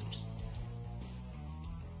advertisers.